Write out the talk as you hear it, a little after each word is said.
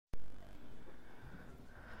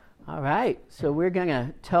All right, so we're going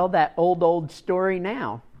to tell that old story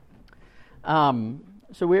now.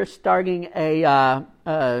 So we're starting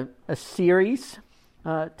a series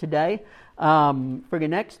today. For the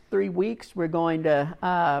next 3 weeks, we're going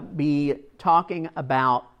to be talking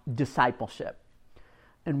about discipleship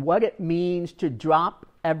and what it means to drop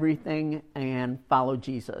everything and follow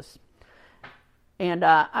Jesus. And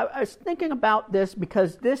I was thinking about this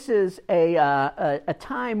because this is a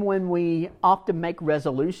time when we often make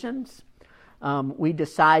resolutions. We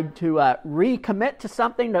decide to recommit to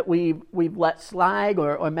something that we've let slide,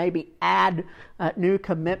 or maybe add new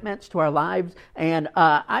commitments to our lives. And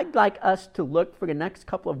I'd like us to look for the next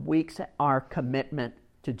couple of weeks at our commitment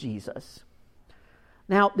to Jesus.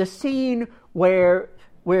 Now, the scene where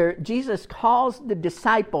Jesus calls the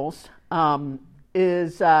disciples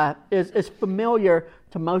is familiar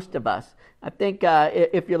to most of us. I think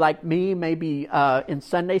if you're like me, maybe in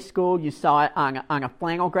Sunday school you saw it on a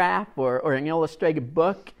flannel graph or an illustrated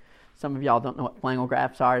book. Some of y'all don't know what flannel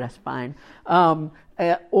graphs are. That's fine.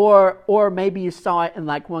 Or maybe you saw it in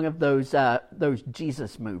like one of those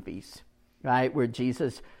Jesus movies, right, where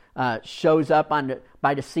Jesus shows up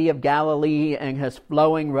by the Sea of Galilee in his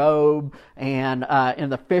flowing robe, and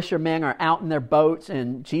the fishermen are out in their boats,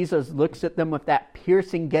 and Jesus looks at them with that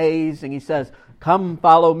piercing gaze, and he says, "Come,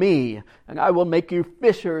 follow me, and I will make you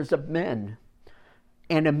fishers of men."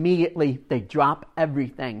 And immediately they drop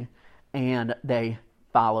everything and they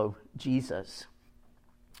follow Jesus.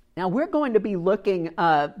 Now we're going to be looking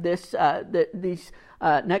these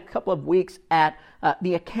next couple of weeks at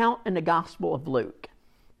the account in the Gospel of Luke.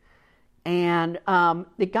 And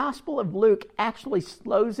the Gospel of Luke actually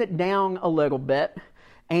slows it down a little bit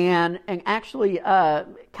and actually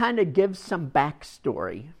kind of gives some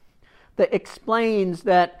backstory that explains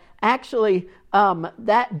that actually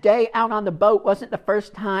that day out on the boat wasn't the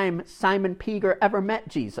first time Simon Peter ever met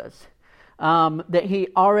Jesus. That he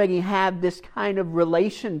already had this kind of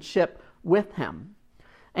relationship with him.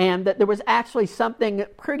 And that there was actually something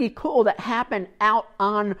pretty cool that happened out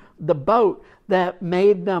on the boat that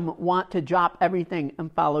made them want to drop everything and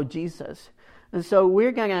follow Jesus. And so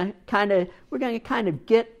we're going to kind of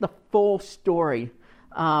get the full story,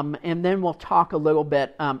 and then we'll talk a little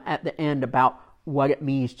bit at the end about what it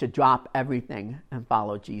means to drop everything and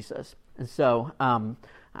follow Jesus. And so I'm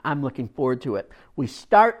looking forward to it. We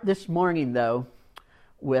start this morning though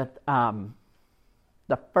with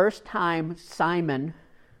the first time Simon,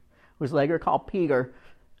 who was later called Peter,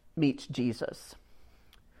 meets Jesus.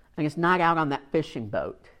 And it's not out on that fishing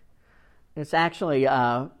boat. It's actually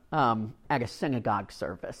at a synagogue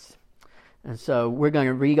service. And so we're going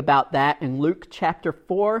to read about that in Luke chapter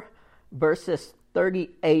 4, verses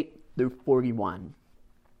 38 through 41.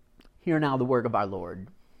 Hear now the word of our Lord.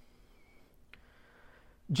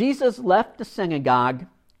 Jesus left the synagogue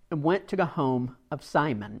and went to the home of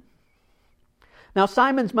Simon. Now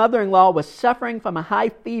Simon's mother-in-law was suffering from a high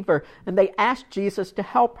fever, and they asked Jesus to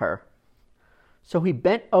help her. So he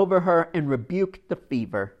bent over her and rebuked the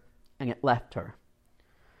fever, and it left her.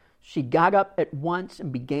 She got up at once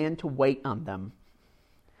and began to wait on them.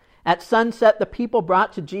 At sunset, the people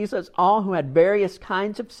brought to Jesus all who had various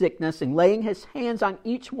kinds of sickness, and laying his hands on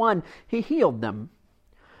each one, he healed them.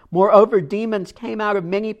 Moreover, demons came out of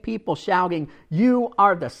many people, shouting, "You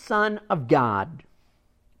are the Son of God."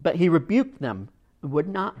 But he rebuked them and would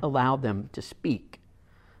not allow them to speak,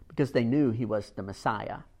 because they knew he was the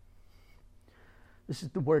Messiah. This is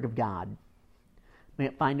the word of God. May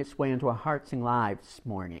it find its way into our hearts and lives this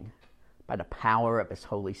morning by the power of his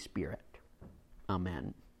Holy Spirit.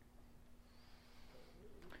 Amen.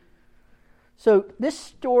 So this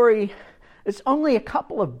story is only a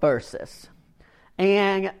couple of verses.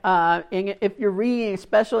 And if you're reading,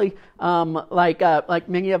 especially like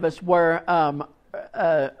many of us were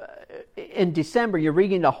in December, you're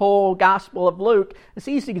reading the whole Gospel of Luke, it's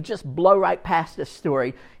easy to just blow right past this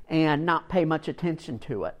story and not pay much attention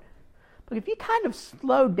to it. But if you kind of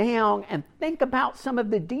slow down and think about some of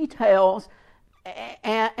the details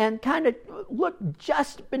and kind of look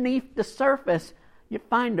just beneath the surface, you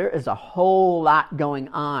find there is a whole lot going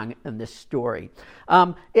on in this story.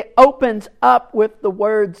 It opens up with the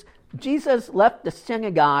words, Jesus left the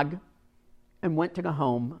synagogue and went to the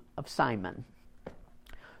home of Simon.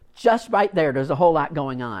 Just right there's a whole lot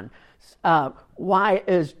going on. Why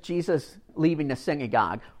is Jesus leaving the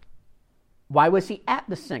synagogue? Why was he at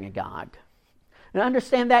the synagogue? And to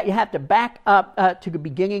understand that, you have to back up to the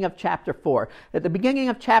beginning of chapter 4. At the beginning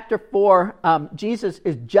of chapter 4, Jesus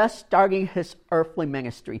is just starting his earthly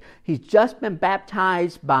ministry. He's just been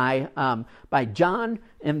baptized by John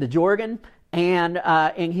in the Jordan,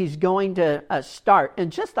 and he's going to start.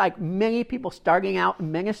 And just like many people starting out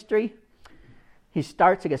in ministry, he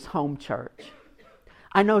starts at his home church.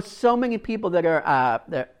 I know so many people that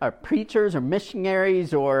are preachers or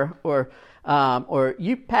missionaries or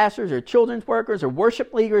youth pastors or children's workers or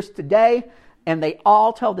worship leaders today, and they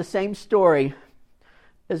all tell the same story.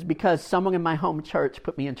 Is because someone in my home church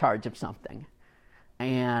put me in charge of something,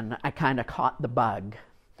 and I kind of caught the bug.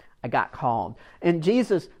 I got called, and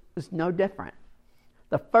Jesus is no different.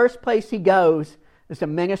 The first place he goes is to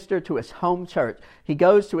minister to his home church. He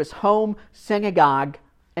goes to his home synagogue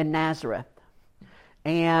in Nazareth.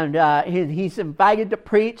 And he's invited to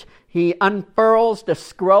preach. He unfurls the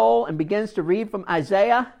scroll and begins to read from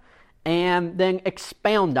Isaiah and then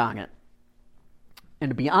expound on it.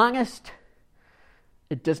 And to be honest,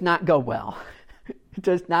 it does not go well. It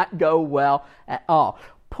does not go well at all.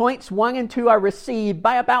 Points 1 and 2 are received.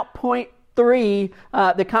 By about point 3,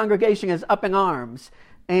 the congregation is up in arms.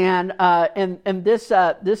 And this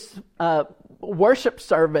worship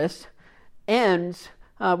service ends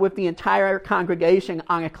with the entire congregation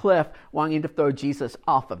on a cliff wanting to throw Jesus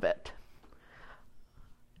off of it.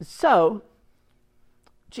 So,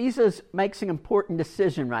 Jesus makes an important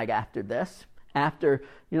decision right after this, after,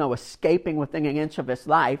 escaping within an inch of his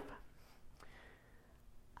life.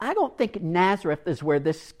 I don't think Nazareth is where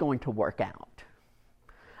this is going to work out.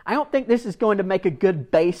 I don't think this is going to make a good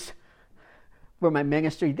base for my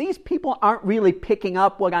ministry. These people aren't really picking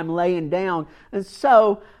up what I'm laying down. And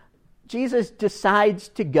so Jesus decides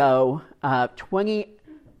to go 20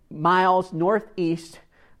 miles northeast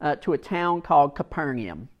to a town called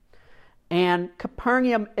Capernaum. And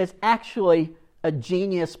Capernaum is actually a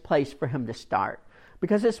genius place for him to start,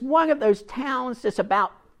 because it's one of those towns that's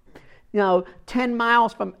about 10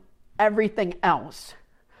 miles from everything else.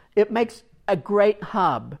 It makes a great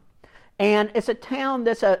hub. And it's a town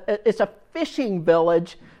that's it's a fishing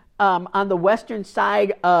village on the western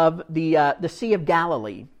side of the Sea of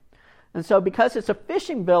Galilee. And so because it's a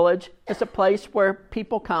fishing village, it's a place where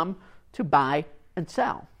people come to buy and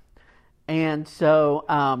sell. And so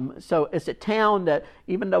it's a town that,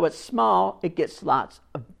 even though it's small, it gets lots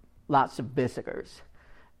of visitors.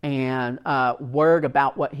 And word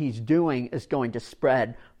about what he's doing is going to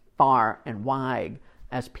spread far and wide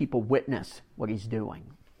as people witness what he's doing.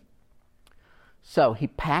 So he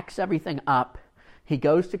packs everything up. He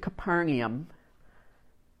goes to Capernaum.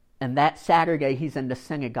 And that Saturday, he's in the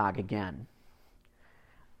synagogue again.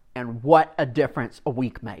 And what a difference a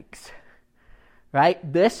week makes.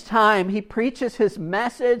 Right? This time, he preaches his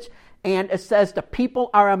message, and it says the people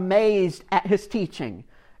are amazed at his teaching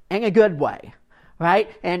in a good way.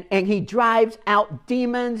 Right? And he drives out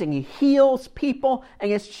demons, and he heals people,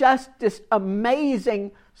 and it's just this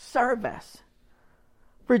amazing service.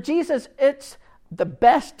 For Jesus, it's the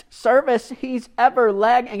best service he's ever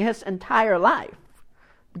led in his entire life,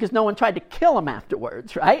 because no one tried to kill him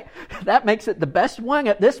afterwards, right? That makes it the best one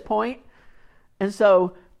at this point. And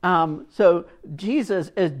so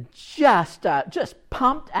Jesus is just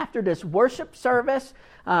pumped after this worship service.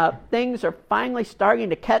 Things are finally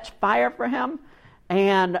starting to catch fire for him.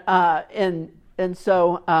 And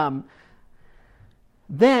so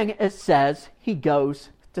then it says he goes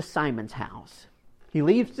to Simon's house. He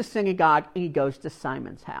leaves the synagogue and he goes to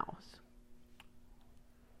Simon's house.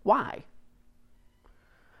 Why?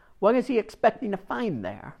 What is he expecting to find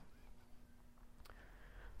there?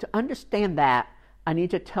 To understand that, I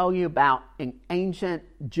need to tell you about an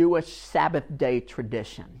ancient Jewish Sabbath day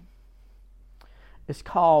tradition. It's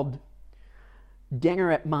called dinner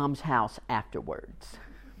at mom's house afterwards.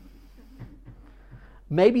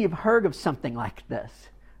 Maybe you've heard of something like this,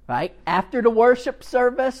 right? After the worship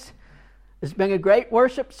service, it's been a great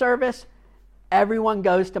worship service, everyone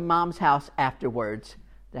goes to mom's house afterwards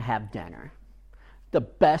to have dinner. The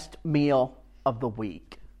best meal of the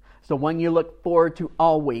week. It's the one you look forward to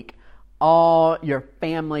all week. All your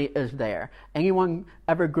family is there. Anyone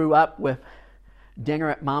ever grew up with dinner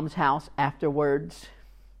at mom's house afterwards,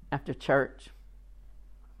 after church?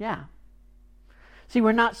 Yeah. See,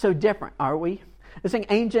 we're not so different, are we? It's an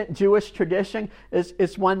ancient Jewish tradition.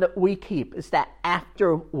 It's one that we keep. It's that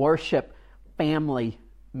after worship family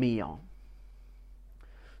meal.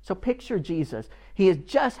 So picture Jesus. He has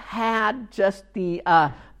just had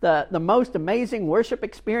the most amazing worship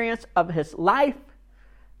experience of his life.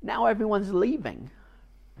 Now everyone's leaving.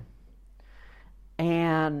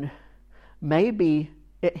 And maybe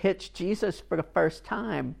it hits Jesus for the first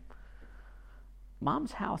time.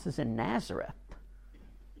 Mom's house is in Nazareth.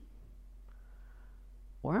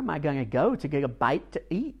 Where am I going to go to get a bite to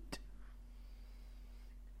eat?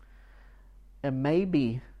 And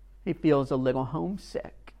maybe he feels a little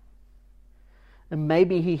homesick. And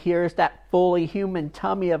maybe he hears that fully human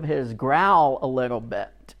tummy of his growl a little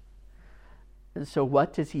bit. And so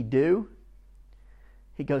what does he do?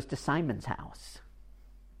 He goes to Simon's house.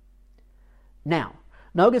 Now,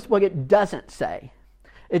 notice what it doesn't say.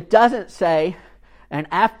 It doesn't say, and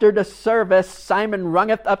after the service, Simon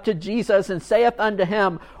runneth up to Jesus and saith unto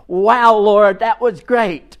him, "Wow, Lord, that was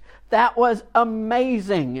great. That was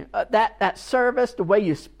amazing. That service, the way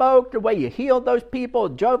you spoke, the way you healed those people,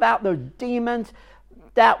 drove out those demons,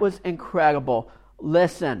 that was incredible.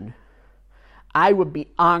 Listen, I would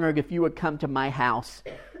be honored if you would come to my house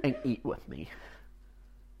and eat with me."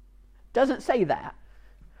 Doesn't say that.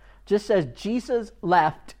 Just says Jesus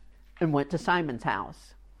left and went to Simon's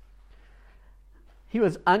house. He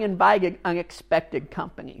was uninvited, unexpected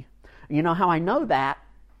company. You know how I know that?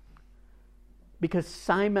 Because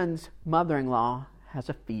Simon's mother-in-law has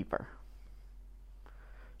a fever.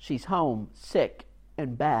 She's home, sick,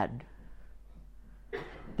 in bed.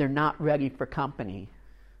 They're not ready for company.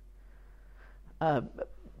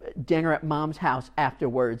 Dinner at Mom's house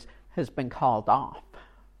afterwards has been called off.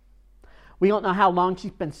 We don't know how long she's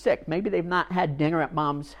been sick. Maybe they've not had dinner at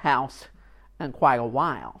Mom's house in quite a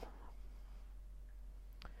while.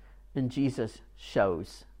 And Jesus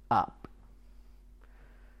shows up.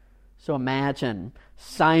 So imagine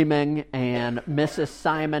Simon and Mrs.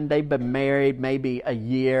 Simon. They've been married maybe a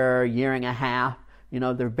year and a half. You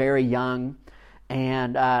know, they're very young.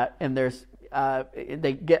 And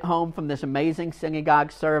they get home from this amazing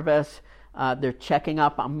synagogue service. They're checking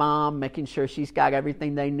up on Mom, making sure she's got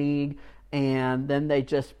everything they need. And then they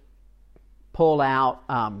just pull out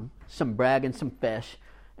some bread and some fish,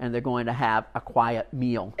 and they're going to have a quiet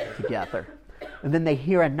meal together. And then they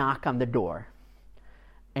hear a knock on the door.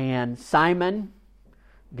 And Simon,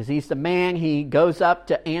 because he's the man, he goes up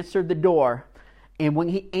to answer the door. And when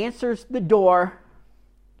he answers the door,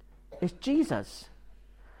 it's Jesus.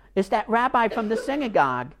 It's that rabbi from the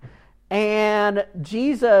synagogue. And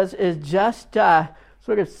Jesus is just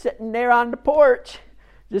sort of sitting there on the porch,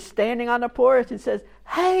 just standing on the porch, and says,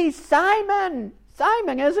 "Hey, Simon!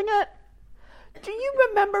 Simon, isn't it? Do you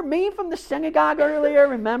remember me from the synagogue earlier?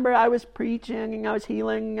 Remember I was preaching and I was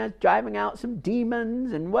healing, I was driving out some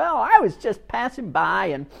demons, and well, I was just passing by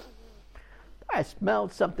and I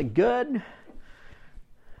smelled something good.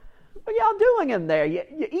 What are y'all doing in there? You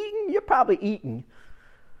eating? You're probably eating."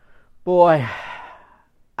 Boy,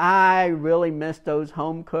 I really miss those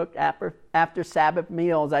home-cooked after Sabbath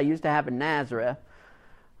meals I used to have in Nazareth.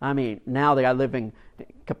 I mean, now that I live in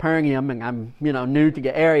Capernaum and I'm, new to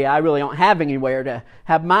the area, I really don't have anywhere to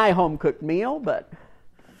have my home-cooked meal, but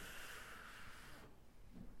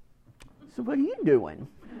so what are you doing?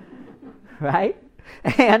 Right?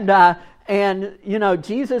 And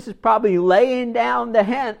Jesus is probably laying down the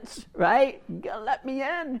hints, right? You gotta let me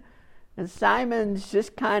in. And Simon's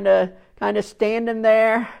just kind of standing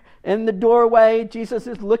there in the doorway. Jesus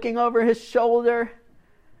is looking over his shoulder.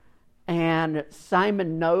 And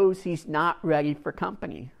Simon knows he's not ready for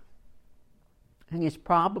company. And he's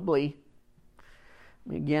probably,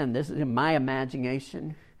 again, this is in my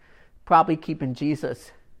imagination, probably keeping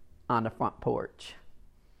Jesus on the front porch.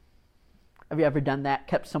 Have you ever done that?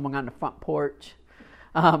 Kept someone on the front porch?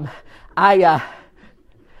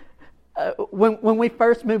 When we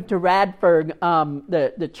first moved to Radford,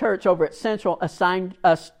 the church over at Central assigned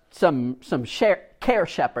us some care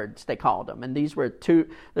shepherds, they called them. And there's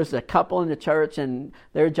a couple in the church, and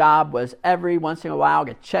their job was every once in a while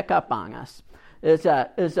to check up on us. It's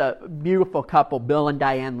a beautiful couple, Bill and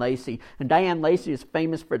Diane Lacey. And Diane Lacey is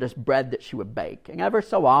famous for this bread that she would bake. And ever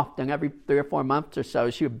so often, every 3 or 4 months or so,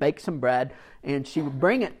 she would bake some bread, and she would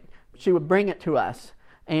bring it to us.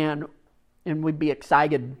 And we'd be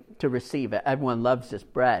excited to receive it. Everyone loves this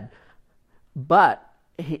bread. But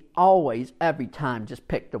he always, every time, just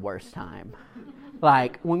picked the worst time.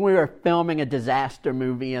 Like when we were filming a disaster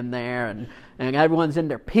movie in there, and everyone's in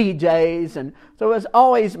their PJs, and so it was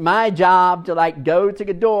always my job to go to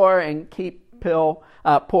the door and keep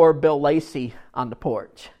poor Bill Lacey on the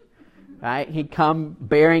porch. Right? He'd come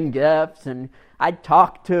bearing gifts, and I'd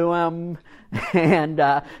talk to him, and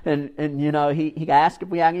he'd ask if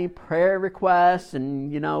we had any prayer requests,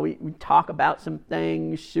 and we'd talk about some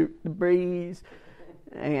things, shoot the breeze,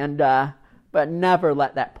 but never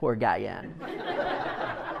let that poor guy in.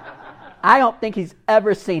 I don't think he's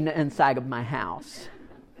ever seen the inside of my house.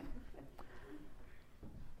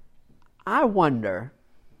 I wonder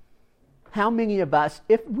how many of us,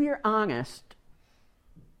 if we're honest,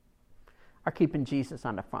 are keeping Jesus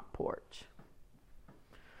on the front porch,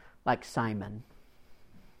 like Simon.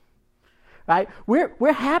 Right?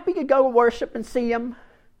 We're happy to go worship and see him.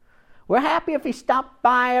 We're happy if he stops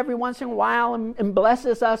by every once in a while and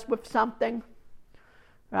blesses us with something.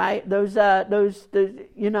 Right? Those,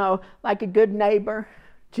 like a good neighbor,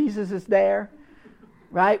 Jesus is there.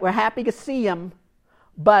 Right? We're happy to see him.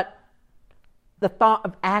 But the thought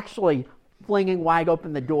of actually flinging wide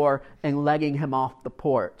open the door and letting him off the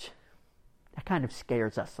porch, that kind of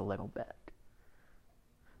scares us a little bit.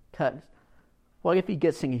 Because what if he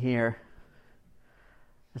gets in here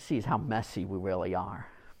and sees how messy we really are?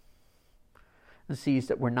 And sees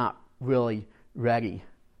that we're not really ready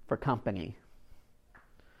for company?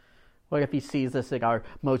 What if he sees us at our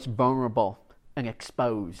most vulnerable and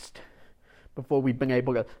exposed before we've been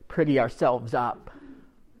able to pretty ourselves up?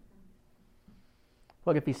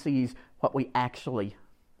 What if he sees what we actually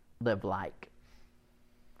live like?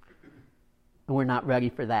 And we're not ready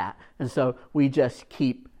for that. And so we just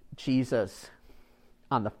keep Jesus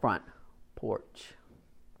on the front porch.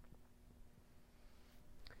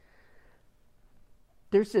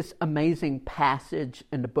 There's this amazing passage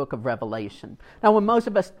in the book of Revelation. Now, when most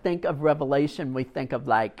of us think of Revelation, we think of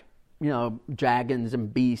dragons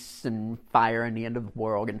and beasts and fire and the end of the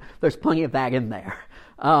world. And there's plenty of that in there.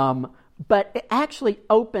 But it actually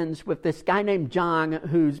opens with this guy named John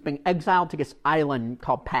who's been exiled to this island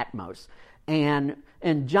called Patmos. And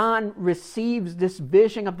John receives this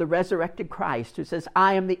vision of the resurrected Christ who says,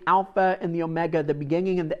 I am the Alpha and the Omega, the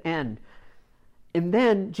beginning and the end. And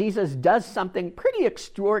then Jesus does something pretty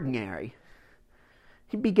extraordinary.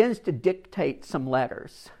 He begins to dictate some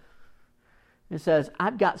letters. He says,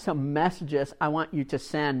 I've got some messages I want you to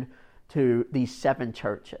send to these 7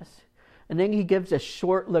 churches. And then he gives a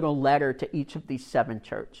short little letter to each of these 7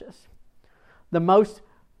 churches. The most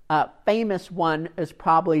famous one is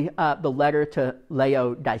probably the letter to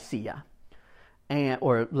Laodicea,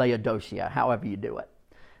 or Laodicea, however you do it.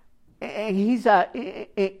 And he's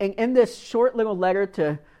in this short little letter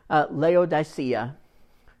to Laodicea,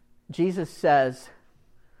 Jesus says,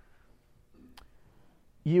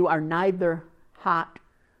 you are neither hot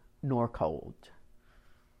nor cold,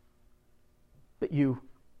 but you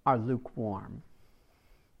are lukewarm.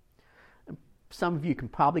 Some of you can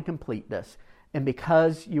probably complete this. And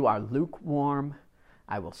because you are lukewarm,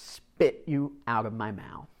 I will spit you out of my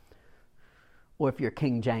mouth. Or if you're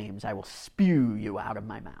King James, I will spew you out of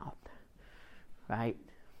my mouth. Right?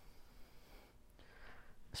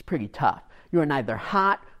 It's pretty tough. You are neither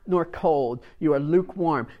hot nor cold. You are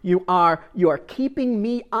lukewarm. You are keeping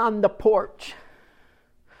me on the porch.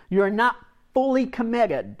 You are not fully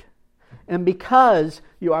committed. And because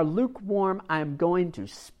you are lukewarm, I am going to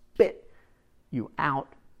spit you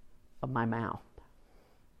out of my mouth.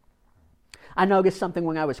 I noticed something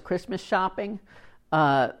when I was Christmas shopping,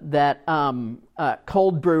 that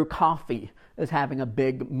cold brew coffee is having a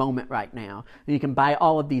big moment right now. And you can buy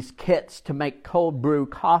all of these kits to make cold brew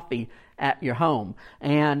coffee at your home.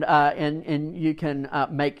 And you can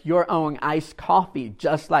make your own iced coffee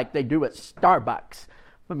just like they do at Starbucks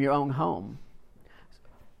from your own home.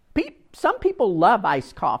 Some people love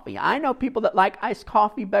iced coffee. I know people that like iced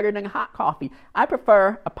coffee better than hot coffee. I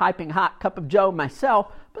prefer a piping hot cup of joe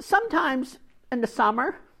myself, but sometimes in the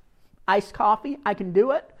summer, iced coffee, I can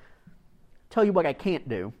do it. Tell you what I can't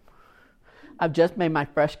do. I've just made my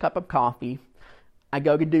fresh cup of coffee. I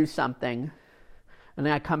go to do something, and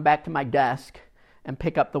then I come back to my desk and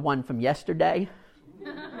pick up the one from yesterday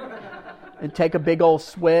and take a big old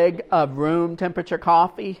swig of room temperature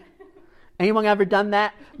coffee. Anyone ever done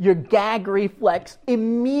that? Your gag reflex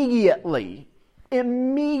immediately.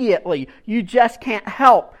 You just can't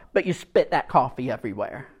help but you spit that coffee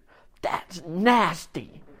everywhere. That's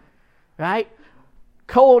nasty. Right?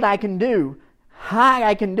 Cold I can do. Hot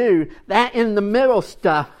I can do. That in the middle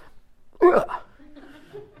stuff. Ugh.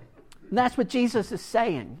 And that's what Jesus is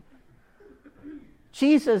saying.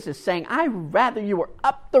 Jesus is saying, I'd rather you were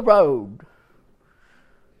up the road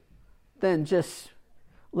than just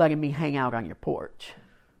letting me hang out on your porch.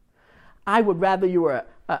 I would rather you were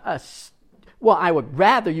I would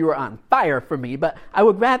rather you were on fire for me, but I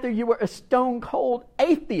would rather you were a stone cold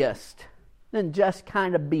atheist than just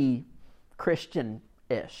kind of be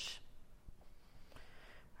Christian-ish.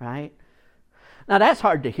 Right? Now that's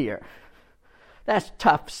hard to hear. That's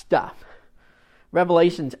tough stuff.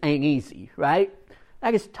 Revelations ain't easy, right?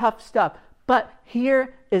 That is tough stuff. But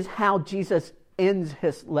here is how Jesus ends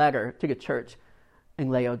his letter to the church in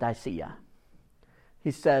Laodicea. He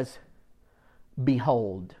says,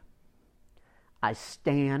 behold, I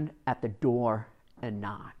stand at the door and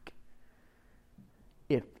knock.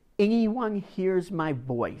 If anyone hears my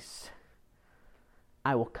voice,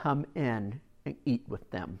 I will come in and eat with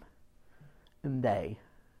them, and they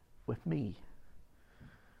with me.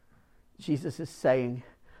 Jesus is saying,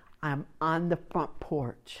 I'm on the front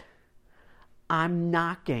porch. I'm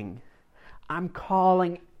knocking. I'm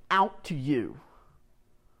calling out to you.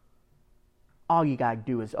 All you got to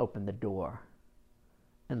do is open the door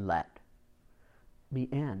and let me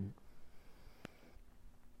in.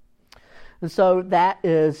 And so that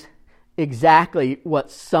is exactly what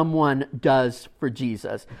someone does for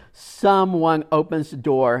Jesus. Someone opens the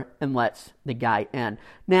door and lets the guy in.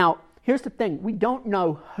 Now, here's the thing. We don't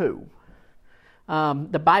know who.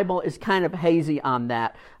 The Bible is kind of hazy on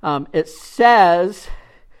that. It says,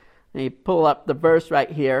 let me pull up the verse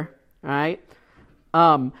right here, right?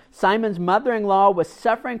 Simon's mother-in-law was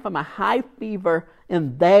suffering from a high fever,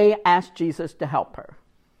 and they asked Jesus to help her.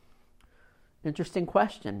 Interesting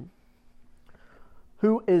question.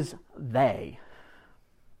 Who is they?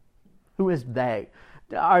 Who is they?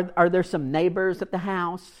 Are there some neighbors at the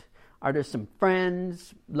house? Are there some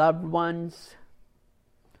friends, loved ones,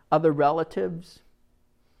 other relatives?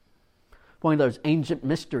 One of those ancient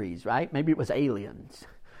mysteries, right? Maybe it was aliens,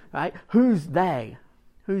 right? Who's they?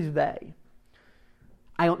 Who's they?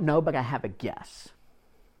 I don't know, but I have a guess.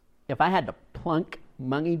 If I had to plunk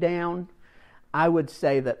money down, I would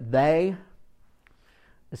say that they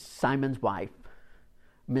is Simon's wife,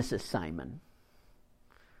 Mrs. Simon.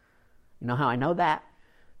 You know how I know that?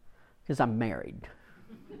 Because I'm married.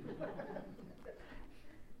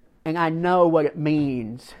 And I know what it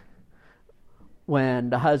means when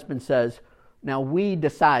the husband says, now we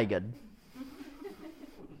decided.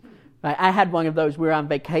 I had one of those. We were on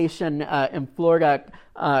vacation in Florida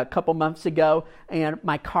a couple months ago, and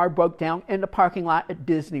my car broke down in the parking lot at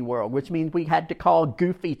Disney World, which means we had to call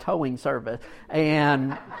Goofy Towing Service,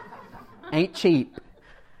 and ain't cheap.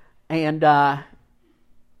 And the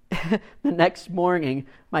next morning,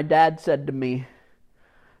 my dad said to me,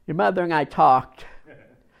 your mother and I talked,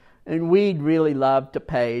 and we'd really love to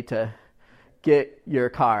pay to get your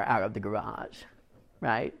car out of the garage,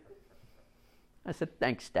 right? I said,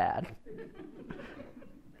 thanks, Dad.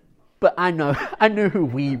 But I knew who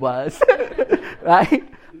we was, right?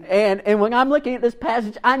 And when I'm looking at this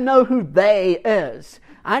passage, I know who they is.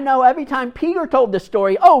 I know every time Peter told the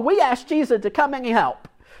story, we asked Jesus to come in and help,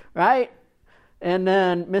 right? And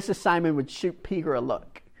then Mrs. Simon would shoot Peter a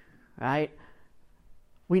look, right?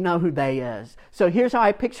 We know who they is. So here's how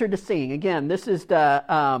I picture the scene. Again, this is the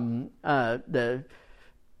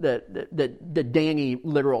Danny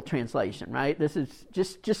literal translation, right? This is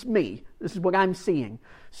just me. This is what I'm seeing.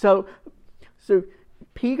 So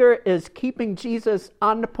Peter is keeping Jesus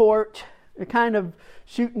on the porch. They're kind of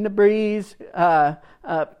shooting the breeze.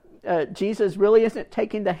 Jesus really isn't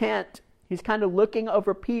taking the hint. He's kind of looking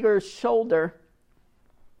over Peter's shoulder.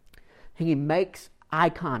 And he makes eye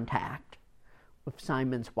contact with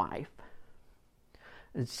Simon's wife.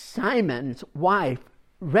 And Simon's wife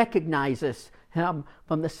recognizes him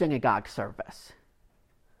from the synagogue service.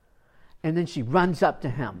 And then she runs up to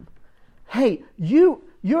him. Hey, you're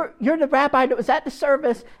the rabbi that was at the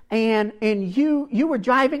service, and you were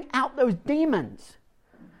driving out those demons.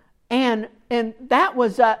 And that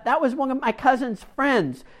was one of my cousin's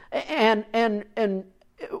friends. And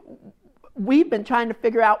we've been trying to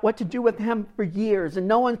figure out what to do with him for years, and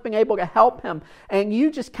no one's been able to help him. And you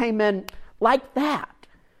just came in like that.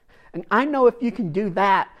 And I know if you can do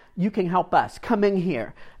that, you can help us. Come in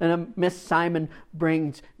here. And Miss Simon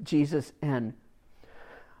brings Jesus in.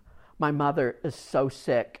 My mother is so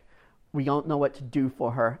sick. We don't know what to do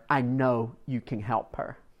for her. I know you can help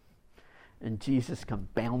her. And Jesus comes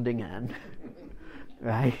bounding in.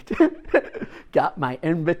 Right? Got my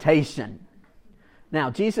invitation. Now,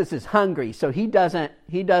 Jesus is hungry, so he doesn't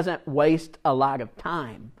waste a lot of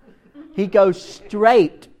time. He goes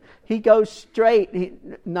straight.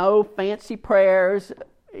 No fancy prayers,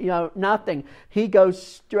 nothing. He goes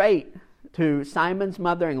straight to Simon's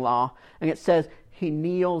mother-in-law, and it says he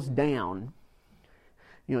kneels down.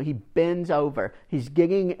 He bends over. He's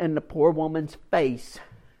getting in the poor woman's face,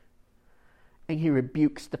 and he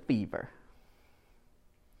rebukes the fever.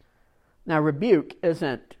 Now, rebuke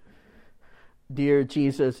isn't, dear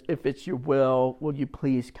Jesus, if it's your will you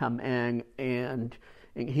please come in and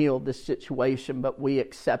heal this situation, but we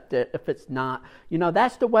accept it if it's not.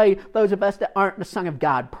 That's the way those of us that aren't the Son of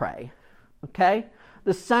God pray, okay?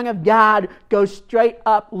 The Son of God goes straight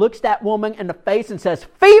up, looks that woman in the face and says,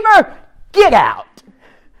 fever, get out!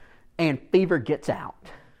 And fever gets out,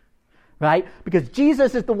 right? Because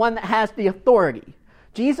Jesus is the one that has the authority.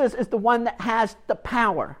 Jesus is the one that has the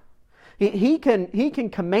power. He can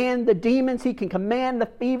command the demons. He can command the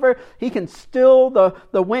fever. He can still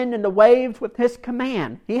the wind and the waves with his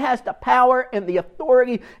command. He has the power and the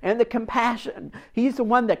authority and the compassion. He's the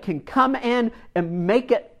one that can come in and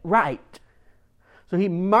make it right. So he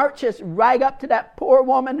marches right up to that poor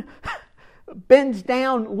woman, bends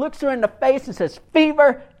down, looks her in the face and says,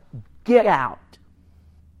 "Fever, get out."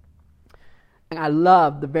 And I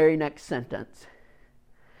love the very next sentence.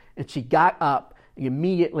 "And she got up and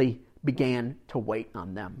immediately began to wait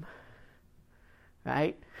on them."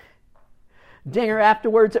 Right? Dinner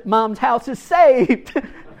afterwards at Mom's house is saved.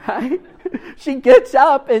 Right? She gets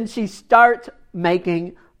up and she starts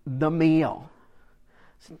making the meal.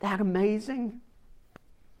 Isn't that amazing?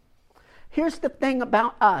 Here's the thing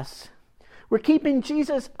about us. We're keeping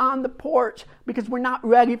Jesus on the porch because we're not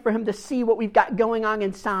ready for him to see what we've got going on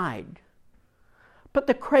inside. But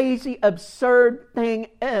the crazy, absurd thing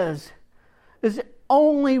is the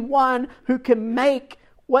only one who can make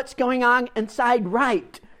what's going on inside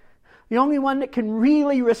right. The only one that can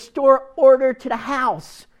really restore order to the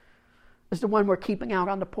house is the one we're keeping out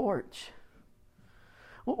on the porch.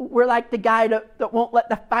 We're like the guy that won't let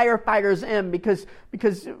the firefighters in because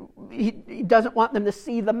he doesn't want them to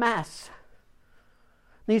see the mess.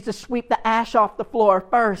 He needs to sweep the ash off the floor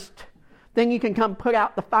first. Then you can come put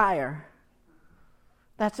out the fire.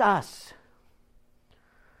 That's us.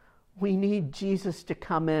 We need Jesus to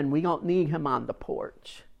come in. We don't need him on the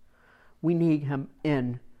porch. We need him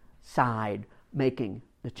inside making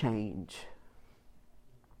the change.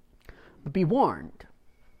 But be warned.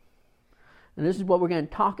 And this is what we're going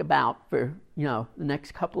to talk about for, the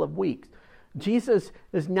next couple of weeks. Jesus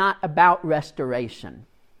is not about restoration.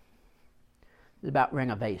 It's about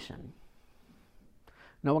renovation.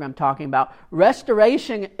 Know what I'm talking about?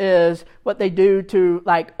 Restoration is what they do to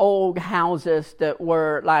old houses that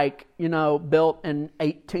were built in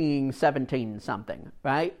 1817 something,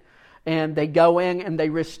 right? And they go in and they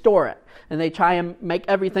restore it. And they try and make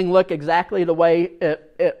everything look exactly the way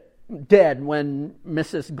it did when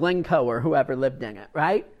Mrs. Glencoe or whoever lived in it,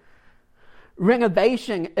 right?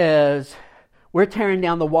 Renovation is we're tearing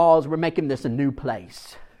down the walls, we're making this a new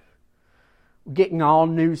place. We're getting all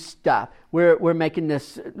new stuff. We're making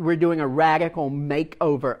this, we're doing a radical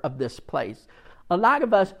makeover of this place. A lot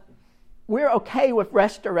of us, we're okay with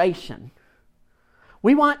restoration.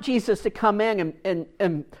 We want Jesus to come in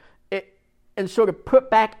and sort of put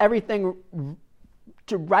back everything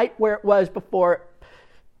to right where it was before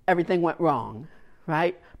everything went wrong,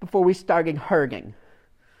 right? Before we started hurting.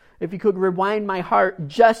 If you could rewind my heart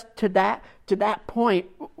just to that point,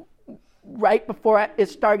 right before it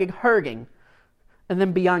started hurting, and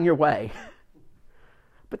then be on your way.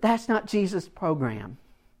 But that's not Jesus' program.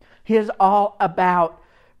 He is all about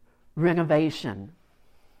renovation.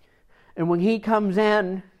 And when he comes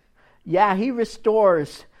in, he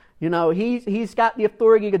restores. He's got the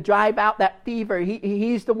authority to drive out that fever.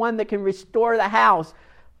 He's the one that can restore the house.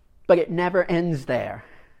 But it never ends there.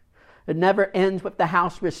 It never ends with the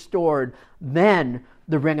house restored. Then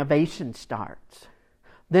the renovation starts.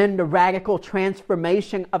 Then the radical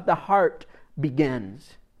transformation of the heart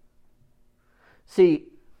begins. See,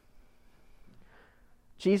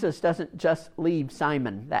 Jesus doesn't just leave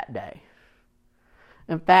Simon that day.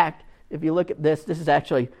 In fact, if you look at this is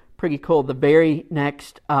actually pretty cool. The very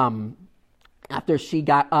next, after she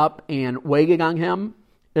got up and waited on him,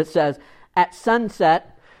 it says, "At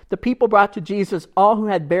sunset, the people brought to Jesus all who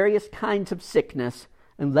had various kinds of sickness,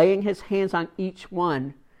 and laying his hands on each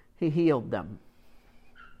one, he healed them."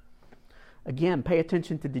 Again, pay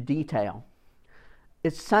attention to the detail.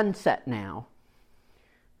 It's sunset now.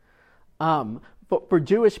 For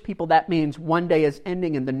Jewish people, that means one day is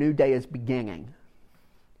ending and the new day is beginning.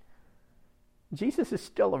 Jesus is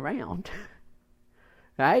still around,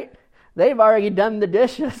 right? They've already done the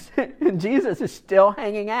dishes, and Jesus is still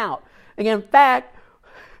hanging out. And in fact,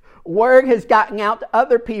 word has gotten out to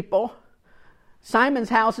other people. Simon's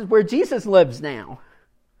house is where Jesus lives now.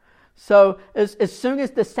 So as soon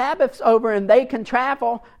as the Sabbath's over and they can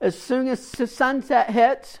travel, as soon as the sunset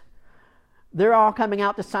hits, they're all coming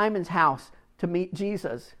out to Simon's house to meet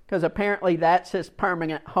Jesus. Because apparently that's his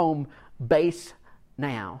permanent home base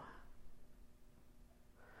now.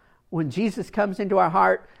 When Jesus comes into our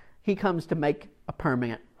heart, he comes to make a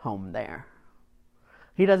permanent home there.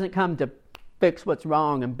 He doesn't come to fix what's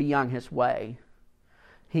wrong and be on his way.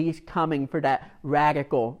 He's coming for that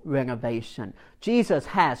radical renovation. Jesus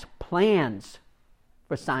has plans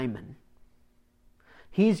for Simon.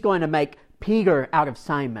 He's going to make Peter out of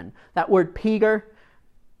Simon. That word Peter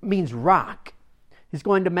means rock. He's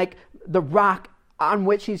going to make the rock on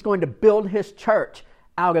which he's going to build his church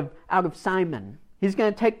out of Simon. He's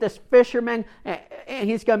going to take this fisherman and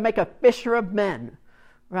he's going to make a fisher of men,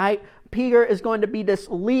 right? Peter is going to be this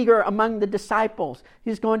leader among the disciples.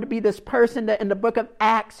 He's going to be this person that in the book of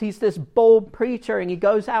Acts, he's this bold preacher and he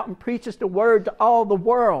goes out and preaches the word to all the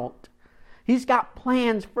world. He's got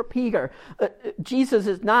plans for Peter. Jesus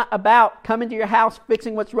is not about coming to your house,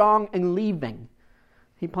 fixing what's wrong, and leaving.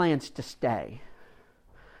 He plans to stay.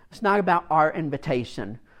 It's not about our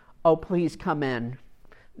invitation. Oh, please come in.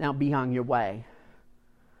 Now be on your way.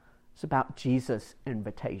 It's about Jesus'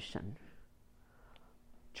 invitation.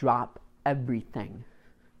 Drop everything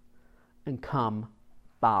and come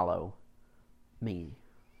follow me.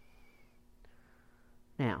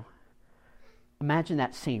 Now, imagine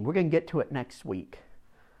that scene. We're going to get to it next week.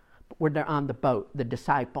 But when they're on the boat, the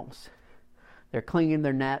disciples, they're cleaning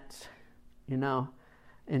their nets,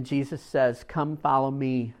 and Jesus says, come follow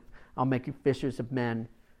me. I'll make you fishers of men.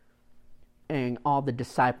 And all the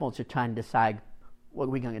disciples are trying to decide, what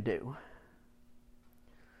are we going to do?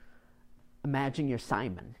 Imagine you're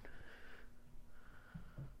Simon.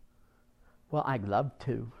 Well, I'd love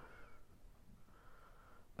to.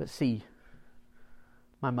 But see,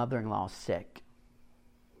 my mother-in-law's sick.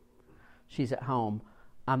 She's at home.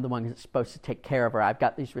 I'm the one who's supposed to take care of her. I've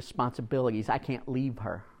got these responsibilities. I can't leave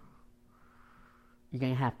her. You're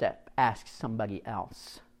going to have to ask somebody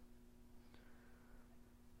else.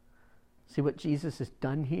 See what Jesus has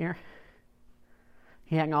done here?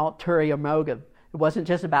 He had an ulterior motive. It wasn't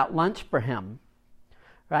just about lunch for him,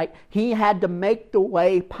 right? He had to make the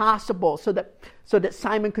way possible so that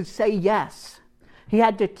Simon could say yes. He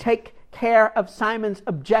had to take care of Simon's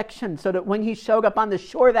objection so that when he showed up on the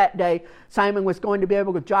shore that day, Simon was going to be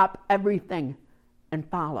able to drop everything and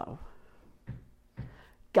follow.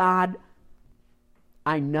 God,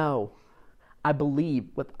 I know, I believe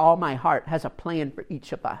with all my heart, has a plan for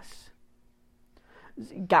each of us.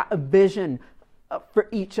 He's got a vision for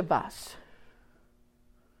each of us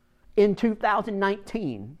in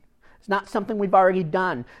 2019. It's not something we've already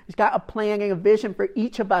done. He's got a plan and a vision for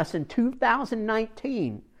each of us in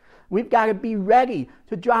 2019. We've got to be ready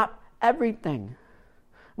to drop everything.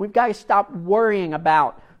 We've got to stop worrying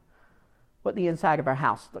about what the inside of our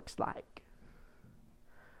house looks like.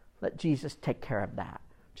 Let Jesus take care of that.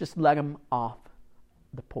 Just let him off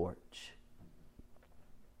the porch.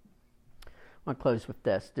 I want to close with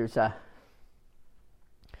this. There's a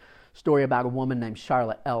story about a woman named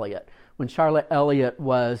Charlotte Elliott. When Charlotte Elliott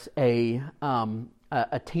was a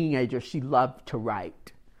teenager, she loved to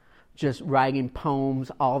write. Just writing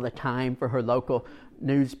poems all the time for her local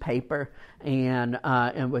newspaper, and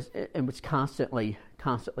was constantly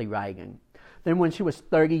writing. Then when she was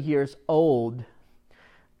 30 years old,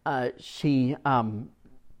 she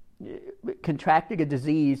contracted a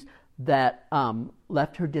disease that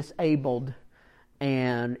left her disabled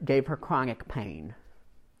and gave her chronic pain.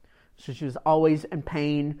 So she was always in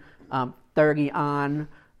pain, 30 on,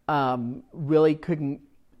 really couldn't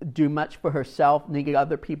do much for herself, needed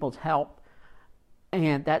other people's help.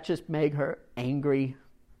 And that just made her angry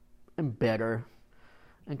and bitter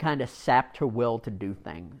and kind of sapped her will to do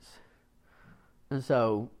things. And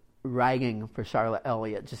so writing for Charlotte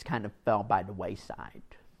Elliott just kind of fell by the wayside.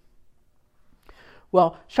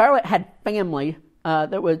 Well, Charlotte had family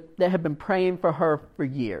that had been praying for her for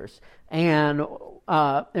years. And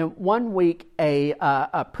one week,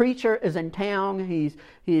 a preacher is in town.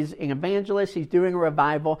 He's an evangelist. He's doing a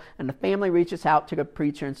revival, and the family reaches out to the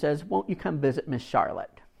preacher and says, "Won't you come visit Miss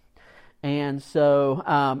Charlotte?" And so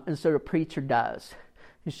the preacher does.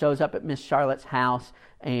 He shows up at Miss Charlotte's house,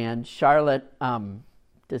 and Charlotte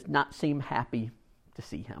does not seem happy to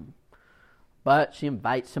see him, but she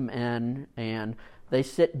invites him in, and they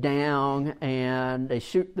sit down and they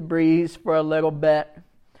shoot the breeze for a little bit.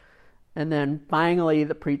 And then finally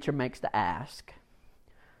the preacher makes the ask.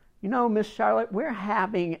 Miss Charlotte, we're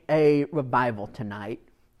having a revival tonight,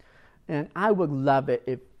 and I would love it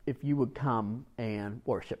if you would come and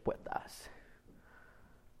worship with us.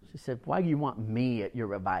 She said, why do you want me at your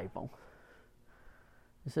revival?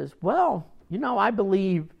 He says, well, I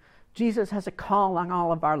believe Jesus has a call on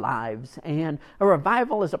all of our lives, and a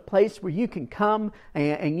revival is a place where you can come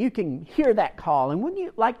and you can hear that call. And wouldn't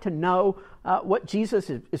you like to know what Jesus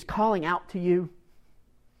is calling out to you?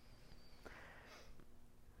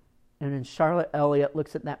 And then Charlotte Elliott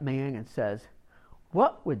looks at that man and says,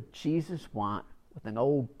 what would Jesus want with an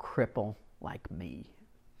old cripple like me?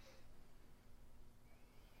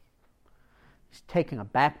 He's taken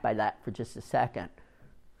aback by that for just a second.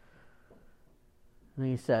 And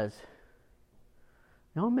he says,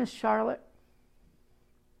 Miss Charlotte,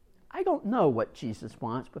 I don't know what Jesus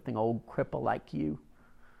wants with an old cripple like you,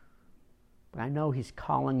 but I know he's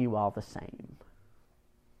calling you all the same.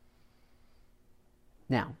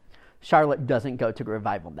 Now, Charlotte doesn't go to the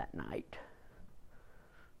revival that night,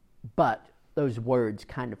 but those words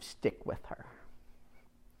kind of stick with her.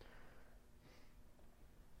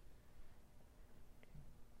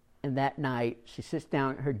 And that night, she sits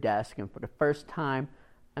down at her desk, and for the first time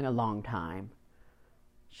in a long time,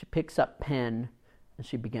 she picks up pen and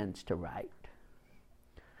she begins to write.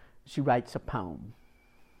 She writes a poem.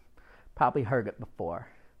 Probably heard it before.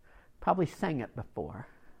 Probably sang it before.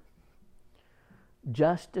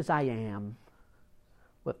 Just as I am,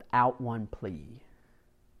 without one plea,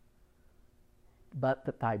 but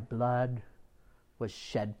that thy blood was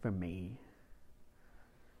shed for me,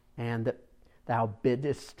 and that thou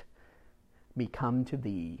biddest me come to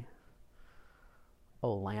thee.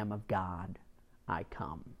 O Lamb of God, I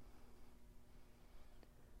come.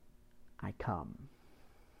 I come.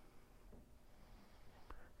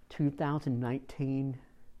 2019,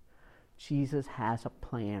 Jesus has a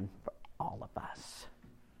plan for all of us.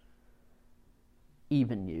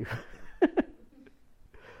 Even you.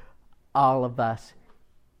 All of us,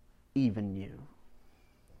 even you.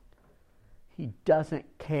 He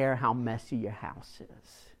doesn't care how messy your house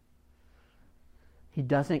is. He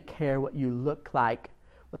doesn't care what you look like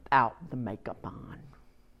without the makeup on.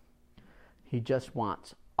 He just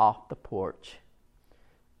wants off the porch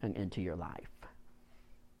and into your life.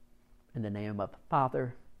 In the name of the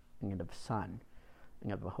Father, and of the Son,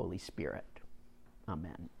 and of the Holy Spirit.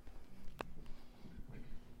 Amen.